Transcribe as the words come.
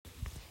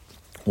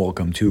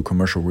Welcome to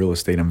Commercial Real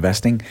Estate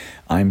Investing.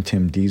 I'm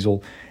Tim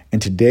Diesel, and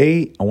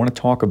today I want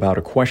to talk about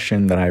a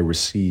question that I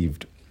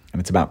received, and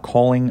it's about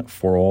calling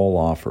for all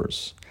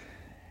offers.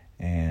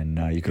 And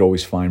you could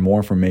always find more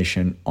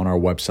information on our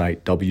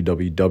website,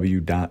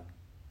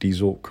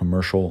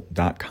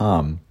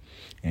 www.dieselcommercial.com,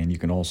 and you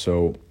can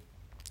also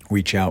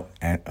reach out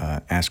and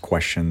ask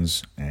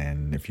questions,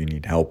 and if you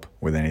need help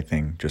with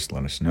anything, just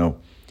let us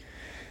know.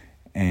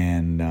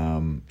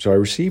 And so I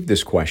received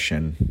this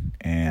question,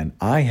 and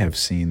I have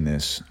seen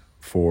this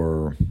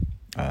for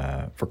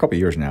a couple of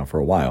years now, for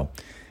a while.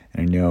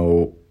 And I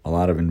know a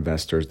lot of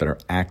investors that are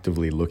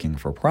actively looking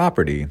for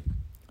property,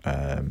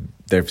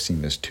 they've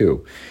seen this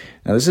too.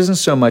 Now, this isn't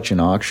so much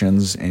in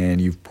auctions, and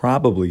you've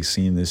probably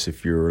seen this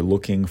if you're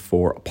looking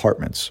for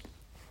apartments.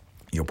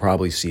 You'll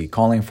probably see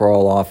calling for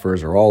all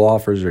offers, or all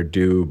offers are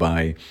due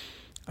by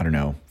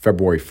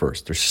February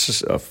 1st,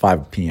 there's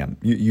 5 p.m.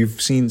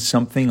 You've seen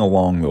something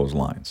along those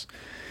lines.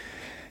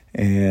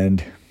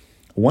 And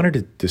I wanted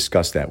to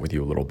discuss that with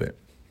you a little bit.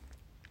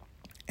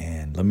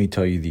 And let me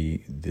tell you the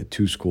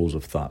two schools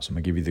of thought. So I'm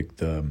going to give you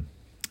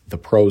the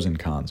pros and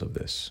cons of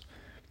this.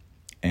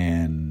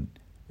 And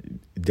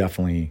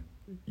definitely,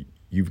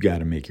 you've got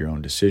to make your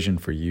own decision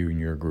for you and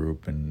your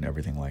group and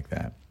everything like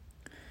that.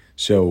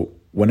 So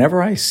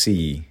whenever I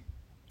see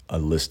a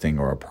listing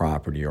or a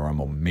property, or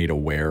I'm made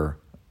aware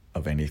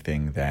of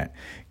anything that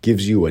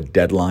gives you a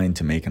deadline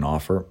to make an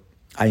offer,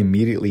 I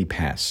immediately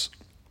pass.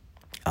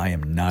 I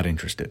am not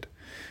interested,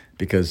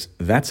 because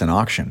that's an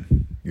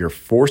auction. You're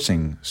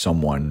forcing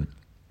someone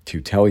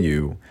to tell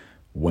you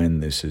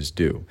when this is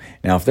due.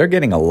 Now, if they're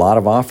getting a lot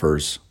of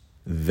offers,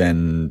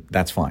 then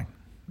that's fine.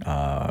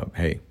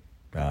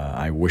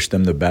 I wish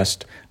them the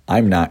best.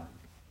 I'm not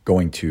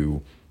going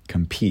to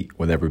compete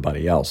with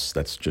everybody else.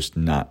 That's just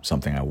not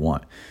something I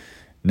want.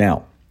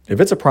 Now, if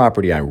it's a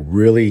property I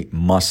really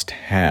must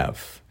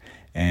have,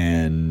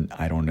 and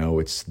I don't know,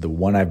 it's the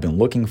one I've been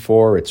looking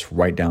for, it's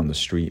right down the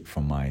street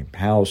from my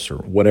house, or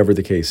whatever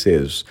the case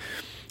is,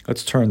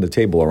 let's turn the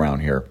table around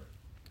here.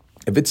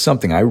 If it's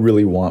something I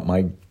really want,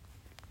 my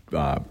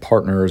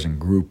partners and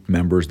group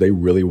members, they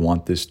really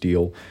want this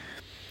deal,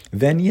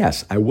 then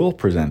yes, I will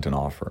present an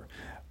offer.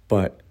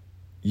 But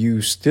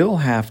you still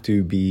have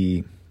to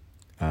be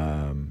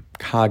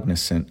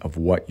cognizant of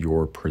what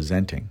you're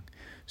presenting.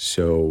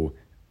 So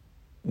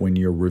when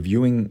you're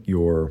reviewing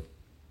your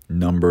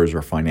numbers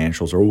or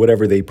financials or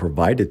whatever they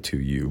provided to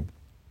you,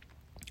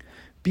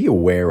 be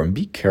aware and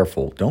be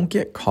careful. Don't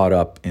get caught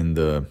up in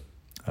the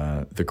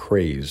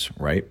craze,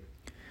 right?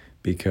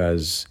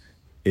 Because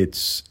it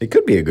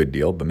could be a good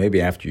deal, but maybe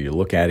after you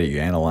look at it,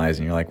 you analyze,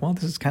 and you're like, well,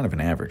 this is kind of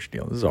an average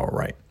deal. This is all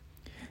right.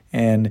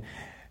 And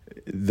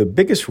the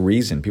biggest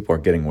reason people are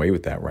getting away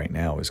with that right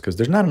now is because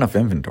there's not enough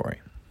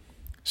inventory.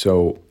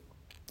 So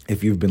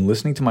if you've been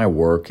listening to my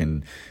work,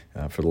 and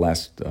for the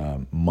last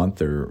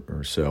month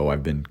or so,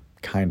 I've been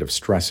kind of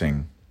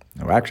stressing,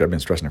 I've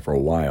been stressing it for a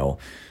while.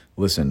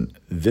 Listen,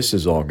 this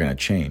is all going to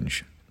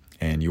change,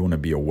 and you want to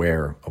be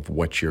aware of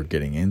what you're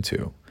getting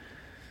into.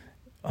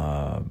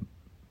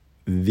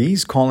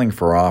 These calling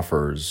for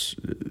offers,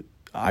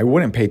 I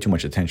wouldn't pay too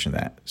much attention to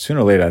that.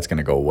 Sooner or later, that's going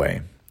to go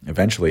away.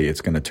 Eventually,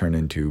 it's going to turn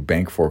into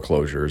bank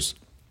foreclosures,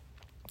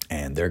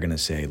 and they're going to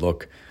say,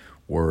 look,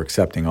 we're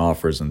accepting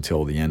offers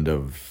until the end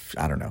of,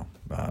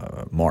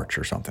 March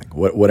or something,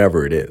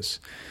 whatever it is.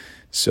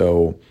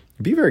 So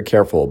be very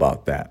careful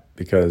about that,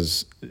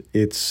 because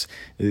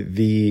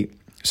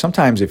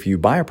sometimes if you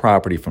buy a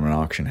property from an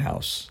auction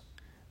house,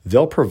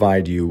 they'll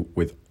provide you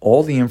with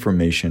all the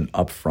information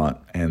up front,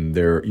 and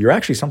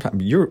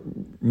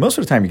most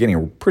of the time you're getting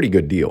a pretty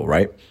good deal,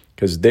 right?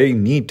 Because they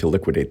need to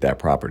liquidate that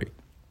property.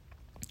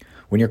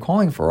 When you're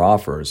calling for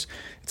offers,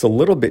 it's a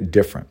little bit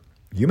different.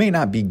 You may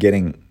not be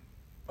getting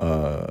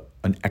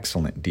an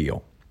excellent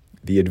deal.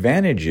 The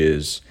advantage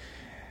is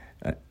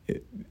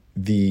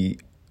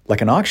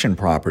like an auction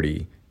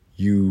property,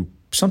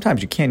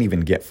 sometimes you can't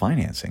even get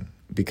financing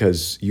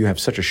because you have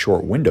such a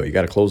short window. You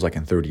got to close like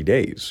in 30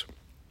 days.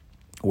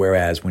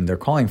 Whereas when they're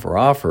calling for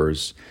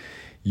offers,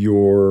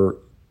 you're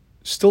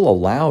still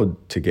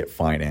allowed to get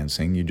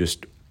financing.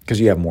 Because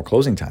you have more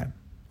closing time,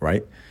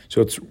 right?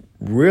 So it's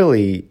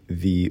really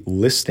the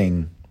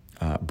listing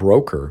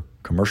broker,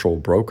 commercial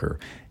broker,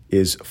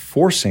 is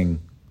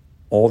forcing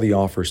all the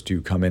offers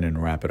to come in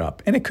and wrap it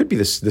up. And it could be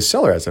the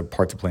seller has a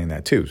part to play in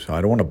that too. So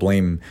I don't want to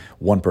blame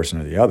one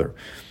person or the other.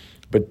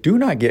 But do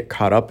not get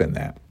caught up in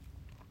that.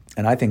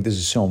 And I think this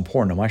is so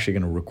important. I'm actually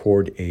going to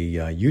record a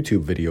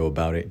YouTube video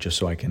about it just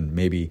so I can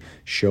maybe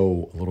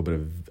show a little bit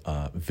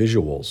of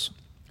visuals.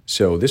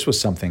 So this was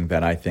something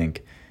that I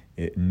think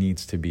it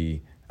needs to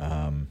be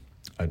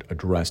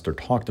addressed or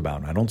talked about.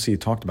 And I don't see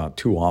it talked about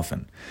too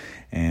often.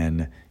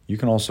 And you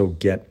can also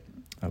get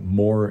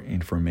more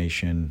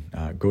information.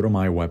 Go to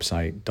my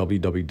website,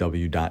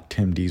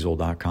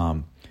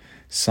 www.timdiesel.com.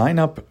 Sign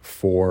up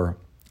for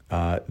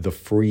the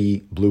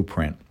free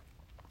blueprint.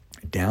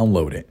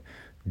 Download it.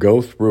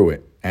 Go through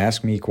it.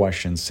 Ask me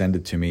questions. Send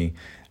it to me.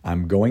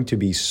 I'm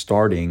actually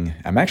starting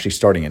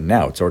it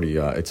now. It's already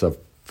it's a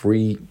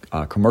free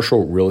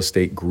commercial real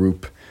estate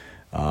group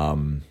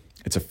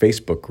It's a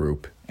Facebook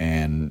group,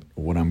 and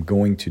what I'm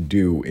going to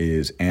do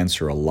is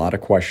answer a lot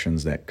of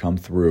questions that come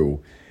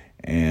through,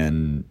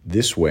 and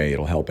this way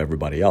it'll help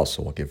everybody else.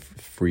 So we'll give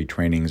free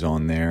trainings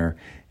on there,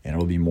 and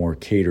it'll be more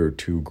catered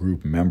to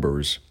group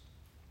members,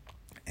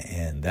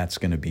 and that's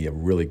going to be a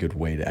really good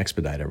way to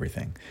expedite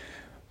everything.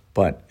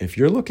 But if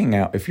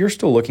you're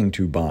still looking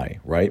to buy,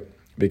 right?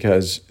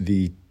 Because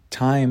the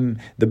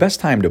best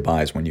time to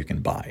buy is when you can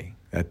buy.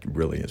 That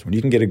really is. When you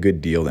can get a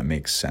good deal that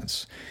makes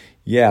sense.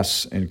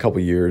 Yes, in a couple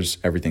of years,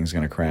 everything's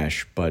going to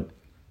crash, but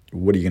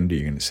what are you going to do?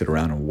 You're going to sit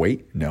around and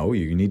wait? No,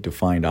 you need to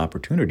find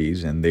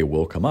opportunities, and they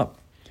will come up.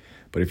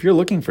 But if you're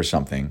looking for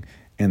something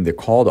and the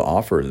call to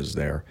offer is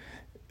there,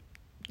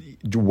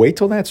 wait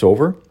till that's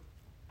over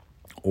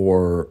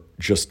or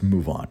just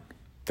move on.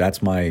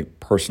 That's my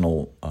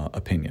personal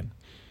opinion.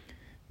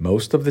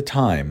 Most of the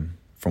time,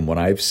 from what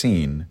I've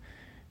seen,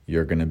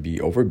 you're going to be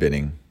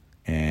overbidding,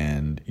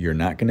 and you're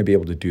not going to be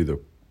able to do the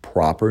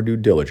proper due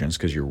diligence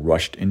because you're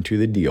rushed into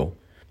the deal.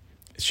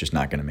 It's just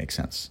not going to make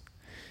sense.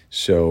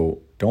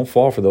 So don't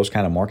fall for those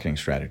kind of marketing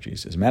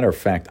strategies. As a matter of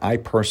fact, I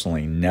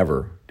personally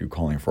never do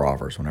calling for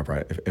offers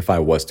if I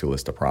was to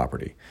list a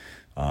property.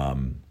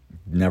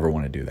 Never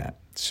want to do that.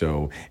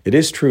 So it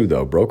is true,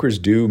 though. Brokers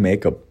do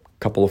make a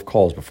couple of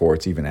calls before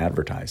it's even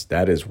advertised.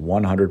 That is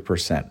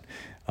 100%.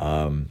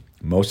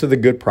 Most of the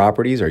good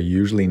properties are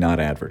usually not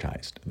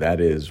advertised. That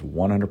is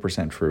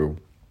 100% true.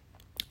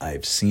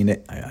 I've seen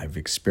it. I've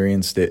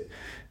experienced it.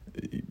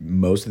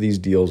 Most of these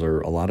deals a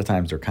lot of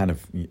times they're kind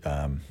of,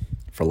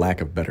 for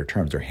lack of better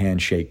terms, they're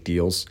handshake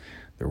deals.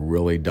 They're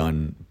really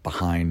done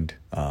behind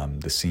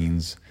the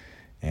scenes.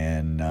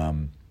 And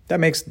that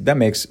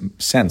makes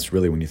sense,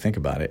 really, when you think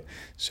about it.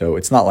 So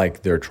it's not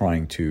like they're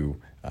trying to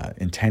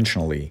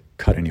intentionally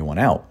cut anyone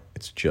out.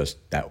 It's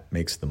just that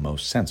makes the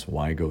most sense.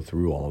 Why go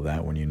through all of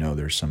that when you know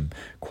there's some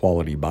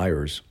quality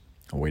buyers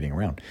waiting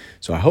around?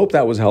 So I hope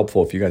that was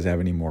helpful. If you guys have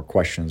any more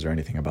questions or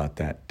anything about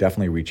that,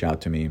 definitely reach out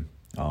to me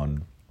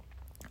on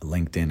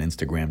LinkedIn,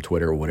 Instagram,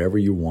 Twitter, whatever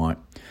you want.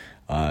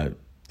 The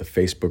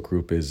Facebook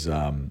group is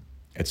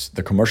it's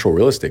the Commercial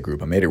Real Estate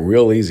Group. I made it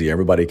real easy.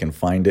 Everybody can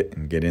find it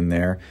and get in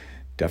there.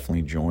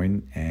 Definitely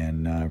join,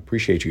 and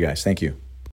appreciate you guys. Thank you.